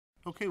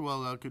Okay,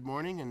 well, good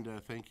morning, and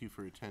thank you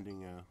for attending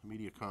the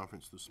media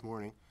conference this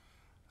morning.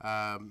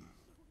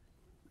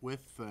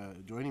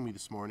 Joining me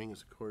this morning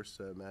is, of course,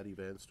 Maddie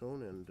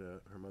Vanstone and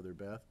her mother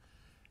Beth,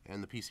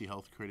 and the PC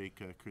Health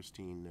critic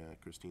Christine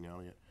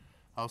Elliott.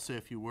 I'll say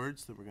a few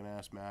words that we're going to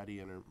ask Maddie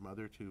and her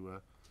mother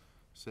to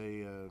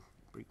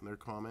bring their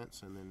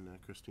comments, and then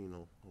Christine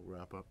will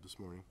wrap up this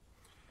morning.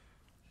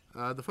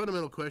 The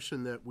fundamental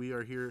question that we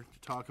are here to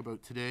talk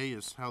about today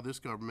is how this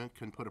government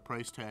can put a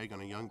price tag on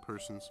a young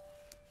person's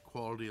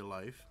quality of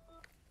life.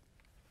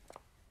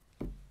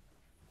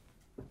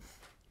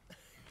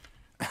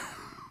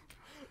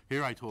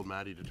 Here I told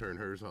Maddie to turn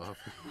hers off.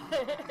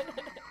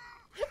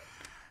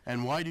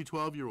 And why do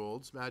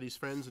 12-year-olds, Maddie's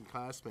friends and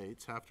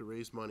classmates, have to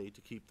raise money to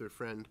keep their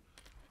friend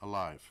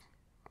alive?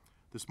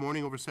 This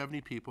morning, over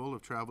 70 people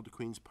have traveled to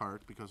Queen's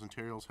Park because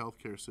Ontario's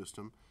healthcare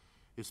system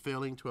is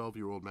failing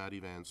 12-year-old Maddie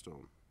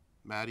Vanstone.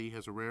 Maddie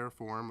has a rare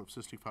form of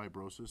cystic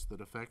fibrosis that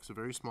affects a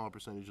very small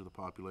percentage of the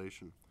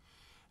population.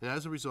 And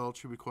as a result,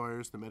 she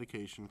requires the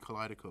medication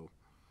Kalydeco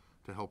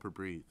to help her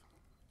breathe.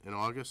 In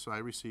August, I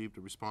received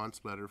a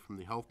response letter from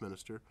the health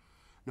minister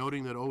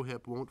noting that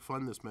OHIP won't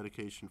fund this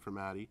medication for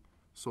Maddie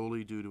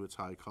solely due to its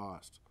high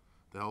cost.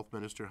 The health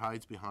minister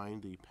hides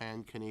behind the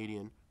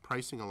Pan-Canadian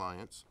Pricing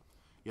Alliance,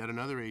 yet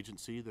another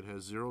agency that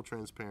has zero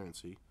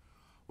transparency,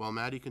 while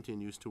Maddie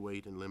continues to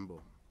wait in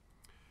limbo.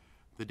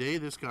 The day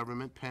this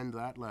government penned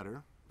that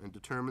letter and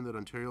determined that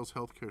Ontario's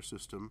healthcare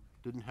system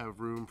didn't have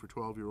room for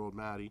 12-year-old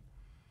Maddie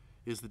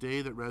is the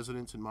day that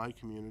residents in my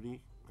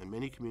community and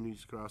many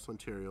communities across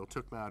Ontario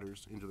took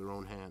matters into their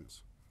own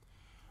hands.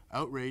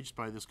 Outraged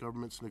by this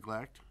government's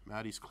neglect,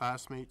 Maddie's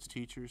classmates,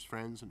 teachers,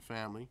 friends, and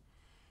family,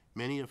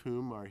 many of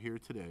whom are here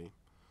today,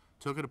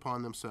 took it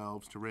upon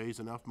themselves to raise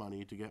enough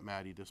money to get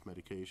Maddie this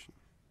medication.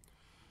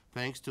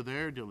 Thanks to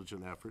their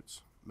diligent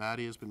efforts,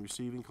 Maddie has been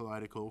receiving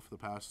Kalydeco for the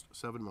past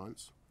 7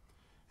 months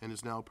and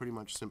is now pretty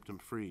much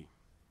symptom-free.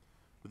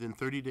 Within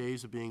 30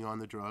 days of being on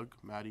the drug,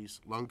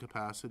 Maddie's lung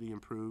capacity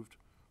improved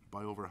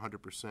by over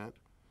 100%.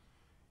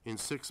 In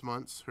 6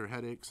 months, her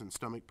headaches and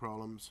stomach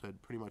problems had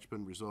pretty much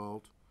been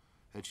resolved,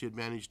 and she had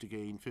managed to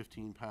gain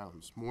 15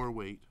 pounds, more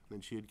weight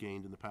than she had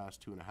gained in the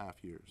past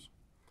 2.5 years.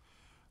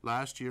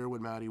 Last year,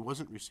 when Maddie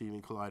wasn't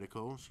receiving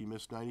Kalydeco, she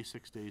missed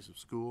 96 days of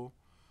school.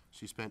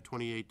 She spent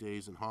 28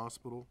 days in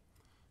hospital.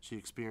 She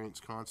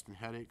experienced constant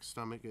headaches,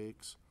 stomach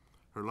aches.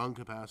 Her lung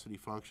capacity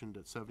functioned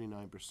at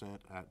 79%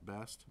 at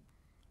best.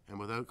 And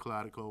without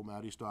Kalydeco,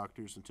 Maddie's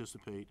doctors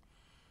anticipate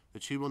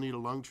that she will need a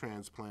lung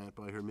transplant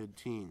by her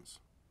mid-teens,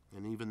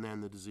 and even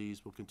then the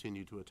disease will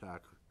continue to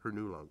attack her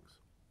new lungs.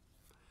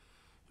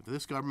 If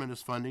this government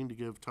is funding to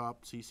give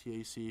top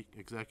CCAC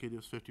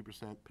executives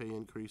 50% pay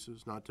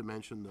increases, not to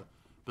mention the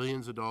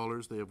billions of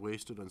dollars they have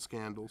wasted on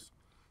scandals,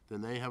 then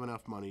they have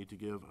enough money to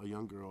give a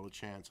young girl a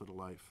chance at a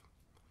life.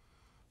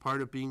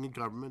 Part of being in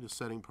government is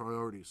setting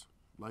priorities.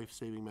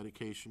 Life-saving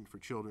medication for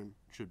children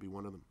should be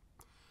one of them.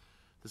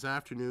 This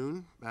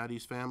afternoon,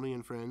 Maddie's family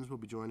and friends will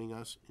be joining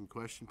us in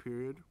question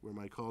period, where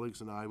my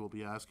colleagues and I will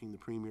be asking the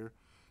Premier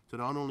to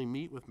not only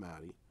meet with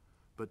Maddie,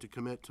 but to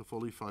commit to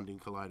fully funding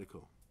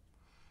Kalydeco.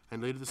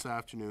 And later this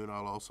afternoon,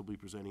 I'll also be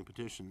presenting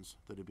petitions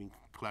that have been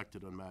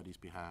collected on Maddie's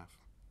behalf.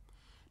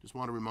 Just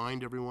want to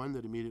remind everyone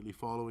that immediately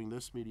following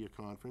this media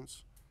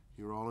conference,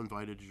 you're all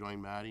invited to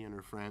join Maddie and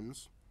her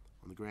friends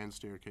on the grand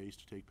staircase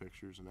to take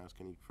pictures and ask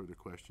any further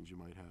questions you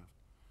might have.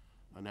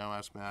 I now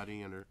ask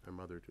Maddie and her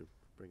mother to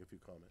bring a few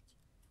comments.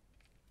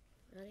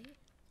 Ready?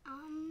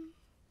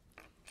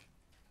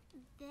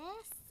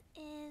 This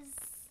is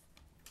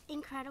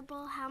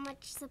incredible how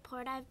much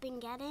support I've been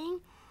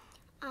getting.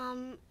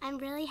 I'm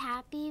really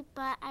happy,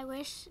 but I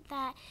wish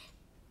that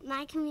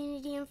my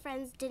community and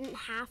friends didn't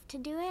have to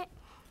do it.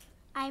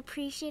 I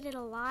appreciate it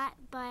a lot,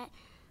 but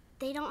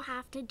they don't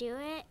have to do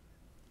it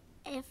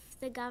if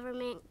the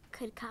government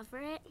could cover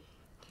it.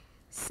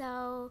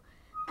 So,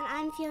 and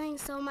I'm feeling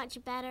so much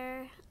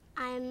better.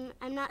 I'm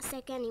not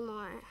sick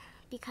anymore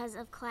because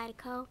of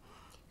Kalydeco.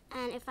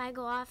 And if I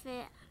go off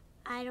it,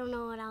 I don't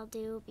know what I'll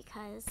do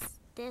because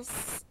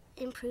this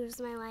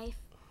improves my life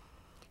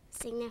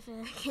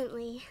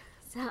significantly.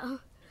 So,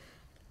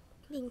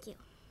 thank you.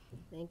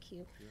 Thank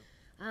you.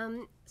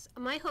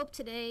 My hope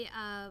today,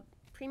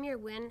 Premier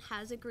Wynne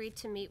has agreed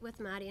to meet with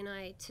Maddie and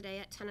I today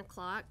at 10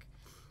 o'clock.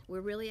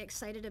 We're really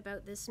excited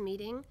about this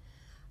meeting.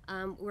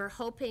 We're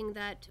hoping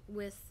that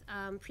with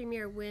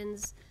Premier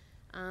Wynne's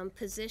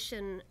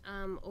position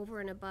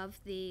over and above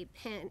the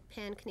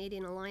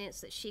Pan-Canadian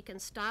Alliance, that she can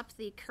stop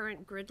the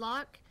current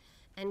gridlock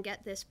and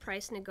get this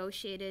price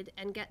negotiated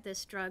and get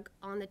this drug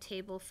on the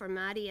table for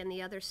Maddie and the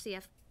other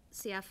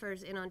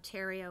CFers in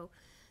Ontario.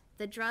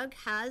 The drug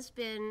has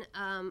been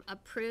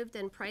approved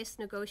and price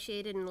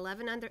negotiated in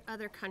 11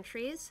 other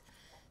countries.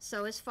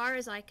 So as far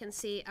as I can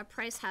see, a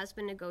price has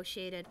been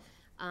negotiated.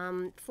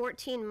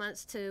 14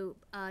 months to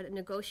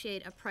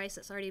negotiate a price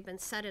that's already been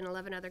set in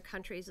 11 other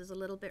countries is a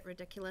little bit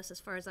ridiculous as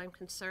far as I'm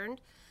concerned.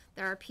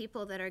 There are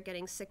people that are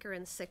getting sicker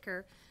and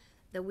sicker.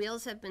 The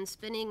wheels have been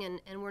spinning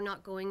and we're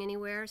not going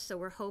anywhere, so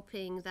we're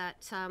hoping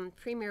that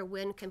Premier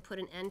Wynne can put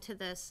an end to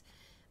this,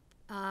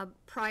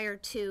 prior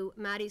to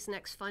Maddie's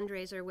next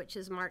fundraiser, which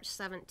is March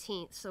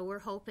 17th. So we're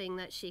hoping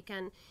that she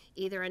can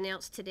either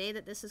announce today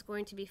that this is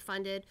going to be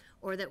funded,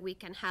 or that we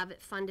can have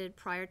it funded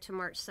prior to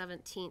March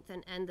 17th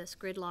and end this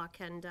gridlock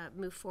and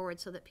move forward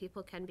so that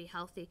people can be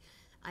healthy.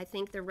 I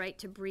think the right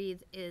to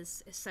breathe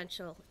is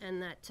essential,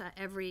 and that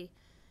every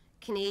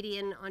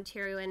Canadian,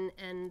 Ontarian,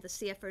 and the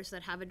CFers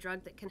that have a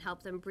drug that can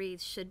help them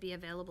breathe should be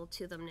available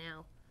to them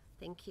now.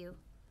 Thank you.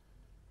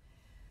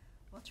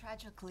 Well,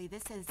 tragically,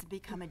 this has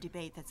become a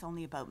debate that's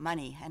only about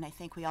money, and I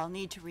think we all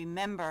need to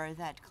remember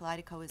that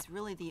Kalydeco is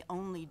really the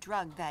only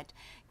drug that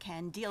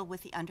can deal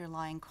with the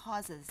underlying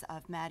causes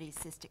of Maddie's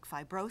cystic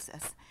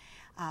fibrosis.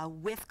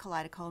 With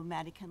Kalydeco,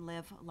 Maddie can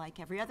live like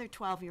every other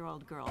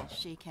 12-year-old girl.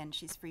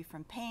 She's free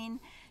from pain,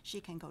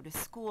 she can go to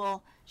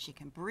school, she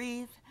can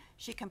breathe,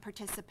 she can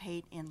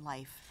participate in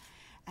life.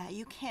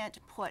 You can't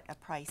put a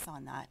price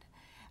on that.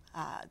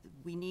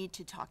 We need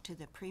to talk to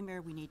the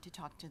Premier, we need to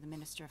talk to the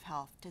Minister of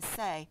Health to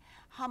say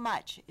how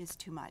much is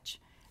too much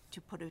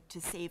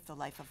to save the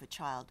life of a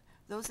child.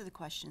 Those are the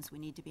questions we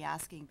need to be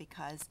asking,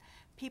 because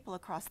people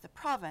across the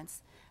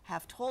province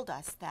have told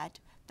us that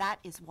that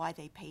is why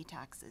they pay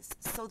taxes,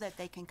 so that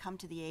they can come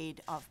to the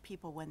aid of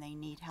people when they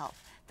need help.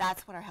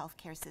 That's what our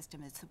healthcare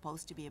system is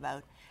supposed to be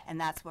about, and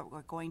that's what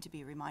we're going to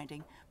be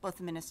reminding both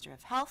the Minister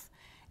of Health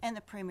and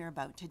the Premier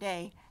about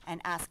today,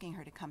 and asking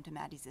her to come to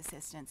Maddie's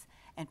assistance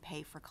and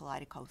pay for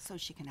Kalydeco so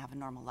she can have a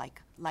normal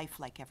life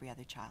like every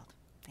other child.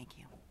 Thank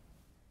you.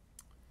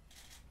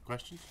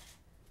 Questions?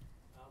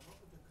 What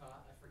would the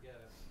cost, I forget,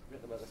 I've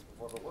written about this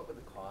before, but what would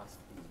the cost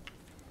be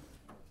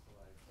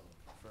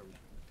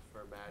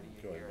for Maddie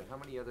in here? And how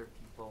many other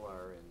people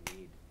are in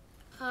need?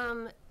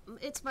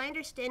 It's my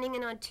understanding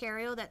in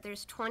Ontario that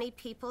there's 20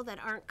 people that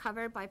aren't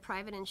covered by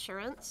private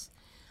insurance.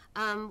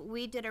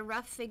 We did a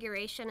rough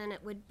figuration, and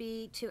it would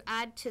be, to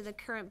add to the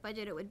current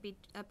budget, it would be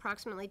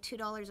approximately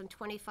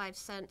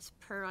 $2.25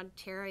 per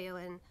Ontario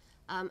in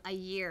a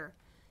year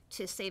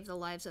to save the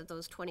lives of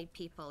those 20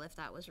 people if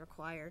that was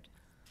required.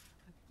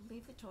 I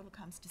believe the total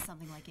comes to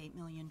something like $8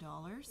 million,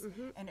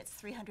 and it's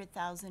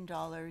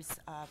 $300,000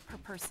 per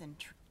person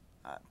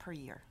per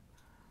year.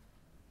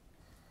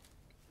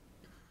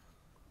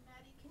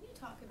 Maddie, can you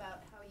talk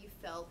about how you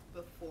felt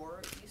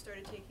before you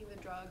started taking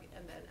the drug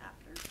and then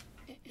after?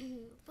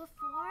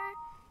 Before,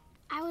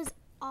 I was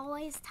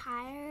always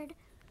tired.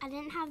 I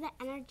didn't have the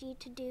energy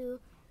to do,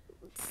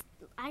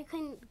 I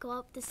couldn't go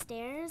up the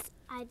stairs.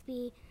 I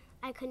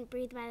couldn't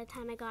breathe by the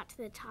time I got to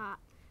the top.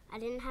 I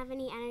didn't have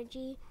any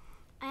energy.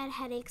 I had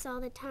headaches all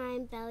the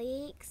time,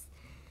 belly aches.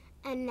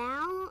 And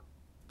now,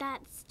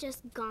 that's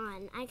just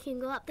gone. I can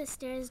go up the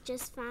stairs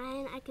just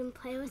fine. I can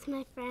play with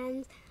my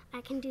friends.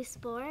 I can do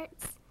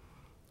sports.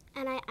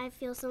 And I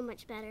feel so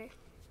much better.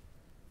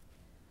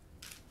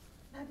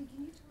 Maddie,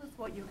 can you tell us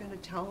what you're going to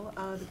tell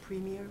the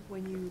Premier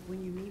when you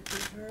meet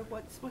with her?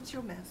 What's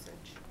your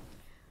message?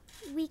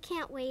 We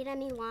can't wait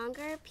any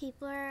longer.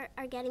 People are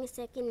getting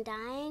sick and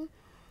dying.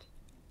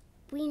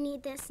 We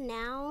need this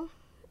now,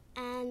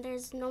 and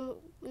there's no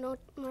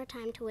more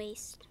time to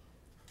waste.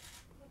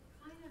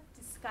 What kind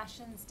of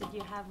discussions did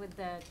you have with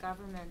the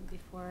government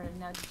before?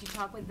 Now, did you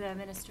talk with the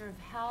Minister of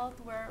Health?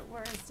 Where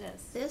is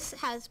this? This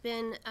has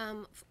been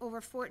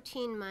over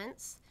 14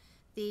 months.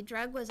 The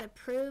drug was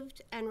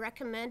approved and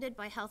recommended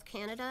by Health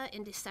Canada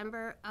in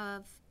December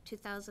of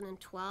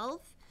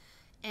 2012.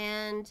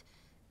 And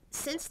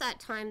since that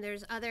time,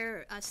 there's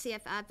other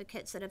CF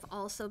advocates that have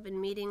also been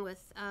meeting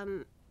with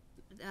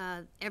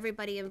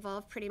everybody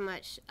involved pretty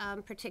much,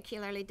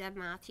 particularly Deb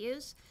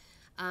Matthews.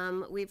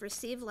 We've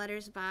received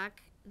letters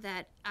back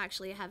that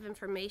actually have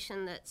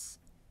information that's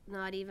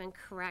not even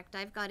correct.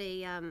 I've got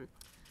a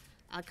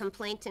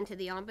complaint into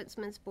the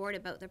Ombudsman's Board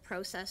about the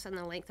process and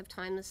the length of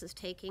time this is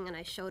taking, and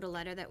I showed a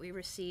letter that we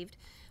received.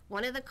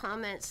 One of the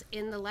comments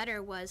in the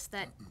letter was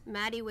that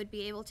Maddie would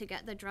be able to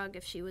get the drug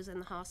if she was in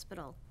the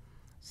hospital.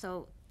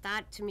 So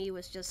that to me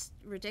was just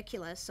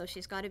ridiculous. So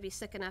she's got to be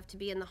sick enough to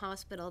be in the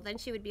hospital, then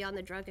she would be on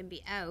the drug and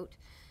be out.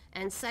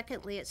 And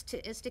secondly, it's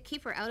to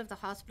keep her out of the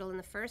hospital in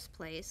the first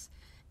place.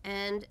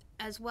 And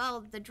as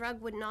well, the drug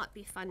would not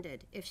be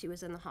funded if she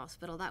was in the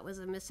hospital. That was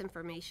a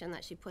misinformation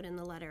that she put in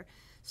the letter.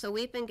 So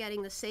we've been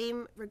getting the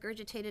same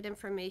regurgitated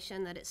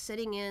information that it's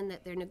sitting in,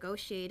 that they're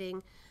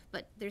negotiating,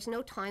 but there's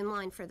no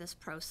timeline for this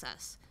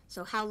process.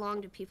 So how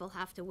long do people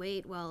have to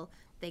wait? Well,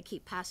 they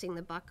keep passing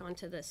the buck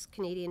onto this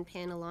Canadian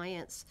Pan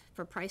Alliance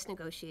for price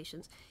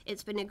negotiations.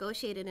 It's been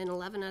negotiated in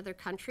 11 other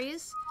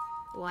countries.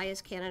 Why is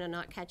Canada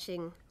not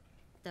catching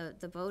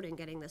the vote and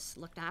getting this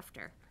looked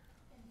after?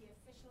 And the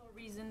official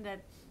reason that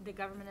the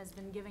government has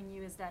been giving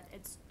you is that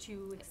it's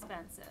too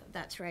expensive.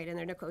 That's right, and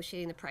they're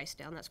negotiating the price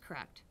down. That's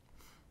correct.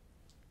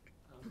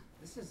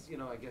 This is,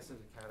 I guess, in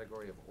the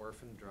category of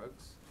orphan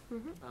drugs.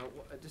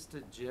 Just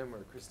to Jim or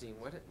Christine,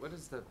 what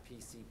is the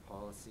PC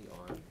policy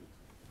on,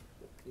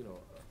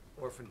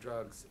 orphan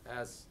drugs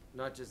as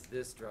not just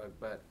this drug,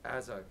 but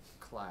as a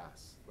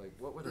class? Like,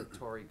 what would a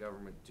Tory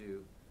government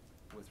do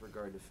with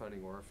regard to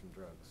funding orphan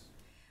drugs?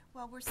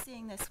 Well, we're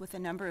seeing this with a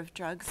number of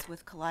drugs,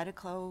 with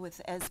Kalydeco,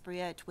 with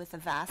Esbriet, with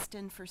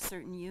Avastin for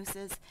certain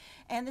uses,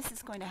 and this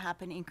is going to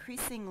happen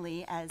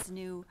increasingly as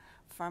new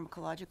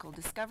pharmacological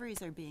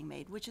discoveries are being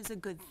made, which is a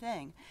good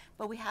thing,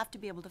 but we have to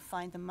be able to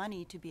find the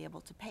money to be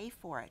able to pay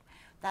for it.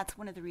 That's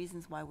one of the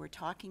reasons why we're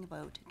talking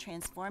about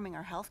transforming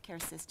our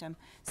healthcare system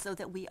so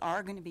that we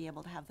are going to be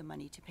able to have the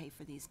money to pay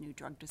for these new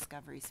drug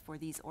discoveries, for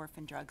these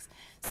orphan drugs,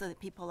 so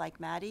that people like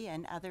Maddie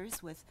and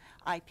others with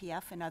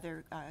IPF and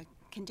other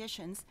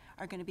conditions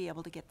are going to be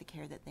able to get the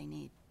care that they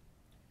need.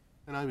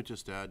 And I would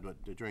just add, but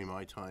during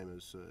my time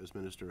as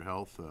Minister of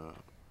Health,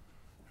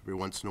 every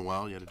once in a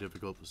while you had a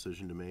difficult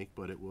decision to make,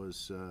 but it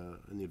was,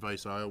 and the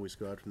advice I always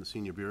got from the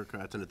senior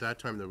bureaucrats, and at that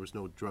time there was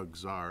no drug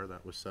czar.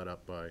 That was set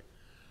up by,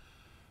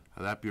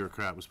 that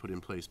bureaucrat was put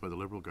in place by the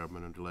Liberal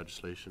government under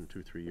legislation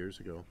 2-3 years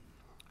ago.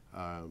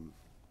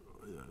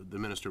 The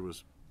minister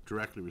was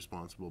directly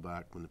responsible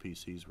back when the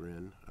PCs were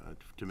in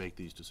to make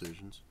these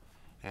decisions.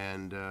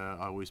 And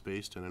always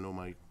based, and I know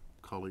my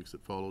colleagues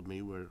that followed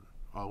me were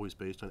always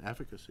based on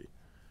efficacy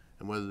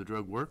and whether the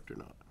drug worked or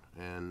not,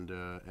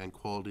 and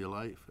quality of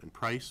life. And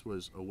price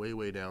was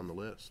way down the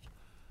list.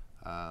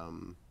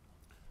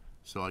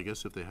 So I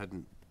guess if they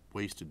hadn't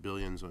wasted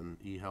billions on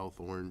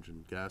eHealth, Orange,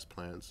 and gas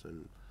plants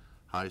and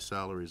high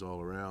salaries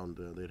all around,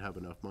 they'd have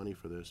enough money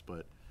for this.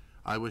 But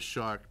I was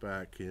shocked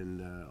back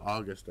in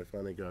August. I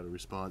finally got a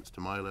response to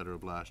my letter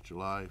of last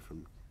July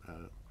from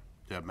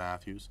Deb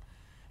Matthews.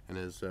 And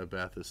as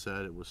Beth has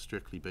said, it was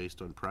strictly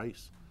based on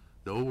price.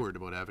 No word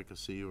about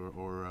efficacy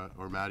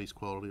or Maddie's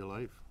quality of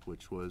life,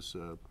 which was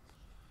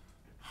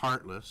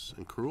heartless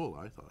and cruel,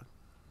 I thought.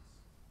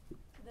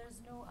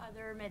 There's no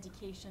other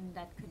medication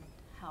that could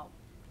help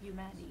you,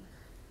 Maddie?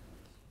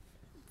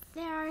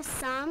 There are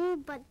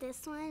some, but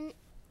this one,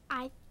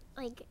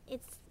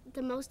 it's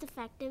the most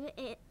effective.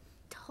 It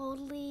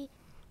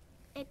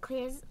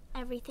clears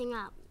everything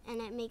up,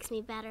 and it makes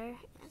me better,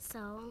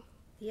 so.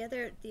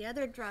 The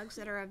other drugs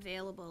that are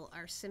available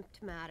are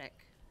symptomatic,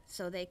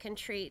 so they can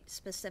treat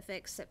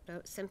specific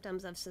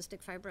symptoms of cystic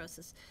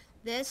fibrosis.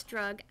 This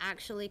drug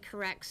actually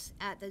corrects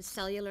at the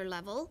cellular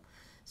level,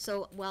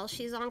 so while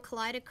she's on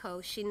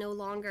Kalydeco, she no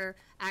longer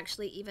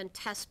actually even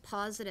tests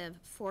positive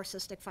for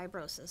cystic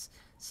fibrosis.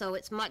 So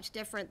it's much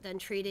different than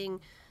treating,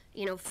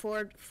 you know,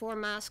 four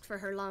masks for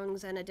her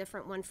lungs and a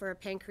different one for her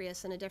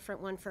pancreas and a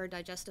different one for her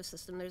digestive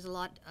system. There's a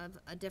lot of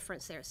a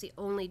difference there. It's the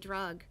only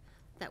drug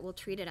that will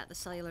treat it at the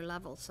cellular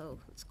level, so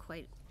it's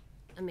quite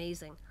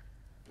amazing.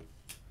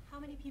 How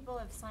many people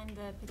have signed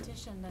the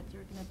petition that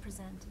you're going to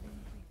present today?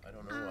 I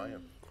don't know. I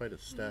have quite a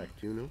stack.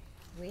 Do you know?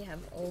 We have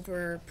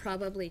over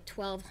probably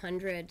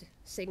 1,200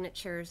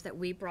 signatures that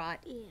we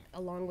brought,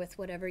 along with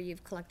whatever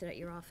you've collected at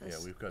your office.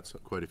 Yeah, we've got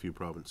quite a few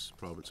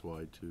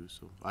province-wide too,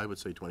 so I would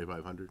say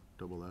 2,500,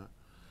 double that.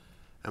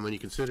 And when you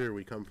consider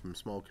we come from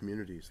small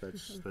communities,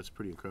 that's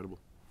pretty incredible.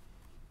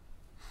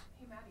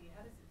 Hey Maddie,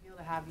 how does it feel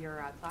to have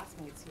your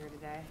classmates here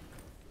today?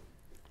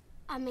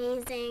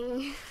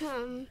 Amazing.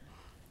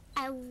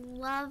 I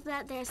love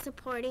that they're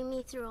supporting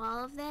me through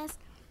all of this,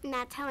 and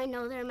that's how I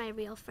know they're my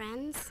real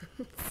friends.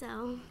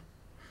 So.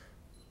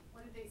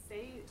 What did they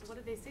say? What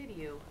did they say to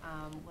you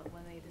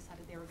when they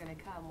decided they were going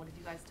to come? What did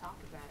you guys talk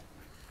about?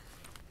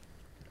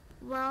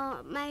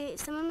 Well,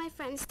 some of my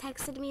friends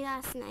texted me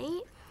last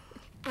night,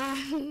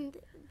 and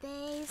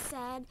they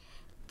said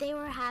they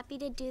were happy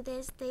to do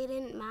this. They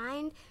didn't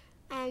mind,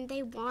 and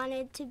they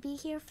wanted to be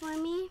here for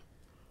me.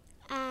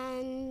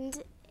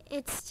 And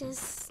it's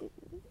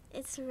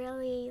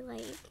really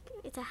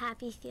it's a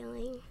happy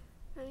feeling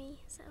for me.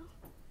 So.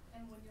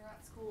 And when you're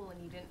at school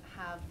and you didn't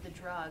have the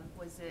drug,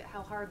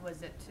 how hard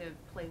was it to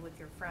play with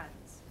your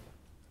friends?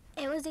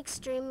 It was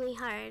extremely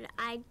hard.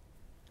 I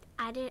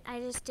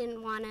just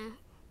didn't want to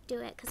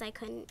do it because I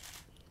couldn't.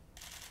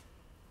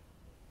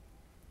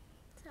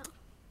 So.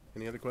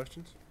 Any other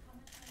questions? How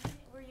much money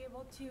were you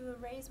able to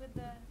raise with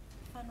the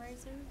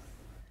fundraisers?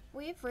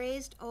 We've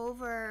raised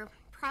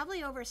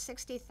probably over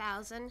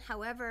 60,000.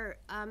 However,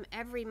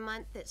 every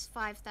month it's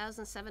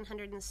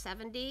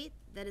 5,770.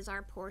 That is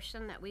our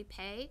portion that we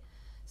pay.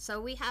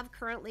 So we have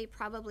currently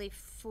probably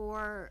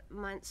 4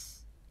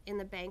 months in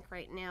the bank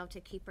right now to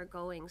keep her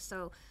going.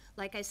 So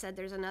like I said,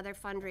 there's another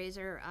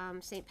fundraiser,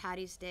 St.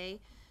 Paddy's Day,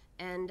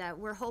 and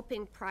we're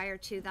hoping prior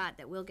to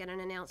that we'll get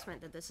an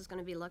announcement that this is going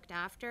to be looked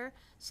after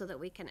so that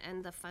we can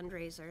end the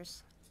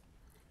fundraisers.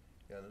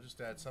 Yeah, and I'll just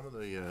add, some of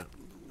the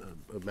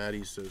of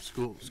Maddie's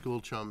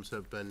school chums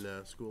have been,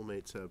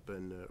 schoolmates have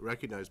been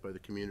recognized by the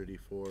community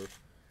for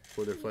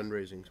their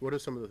fundraisings. What are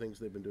some of the things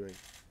they've been doing?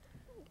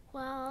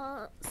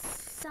 Well,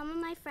 some of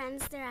my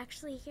friends, they're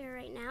actually here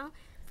right now.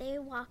 They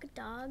walk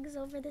dogs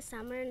over the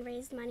summer and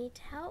raise money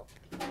to help.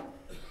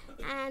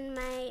 And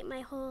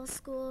my whole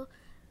school,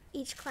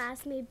 each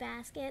class made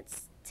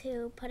baskets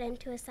to put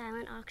into a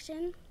silent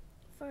auction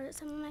for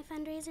some of my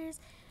fundraisers.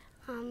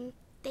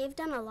 They've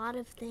done a lot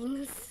of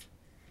things.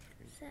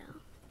 So.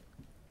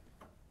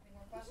 Any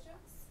more questions?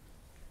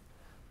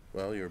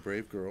 Well, you're a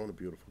brave girl and a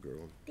beautiful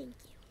girl. Thank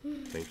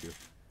you. Thank you.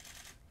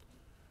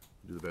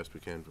 Do the best we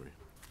can for you.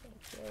 Thank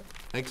you. you.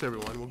 Thanks,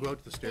 everyone. We'll go out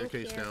to the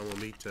staircase you. now, and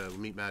we'll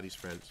meet Maddie's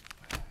friends.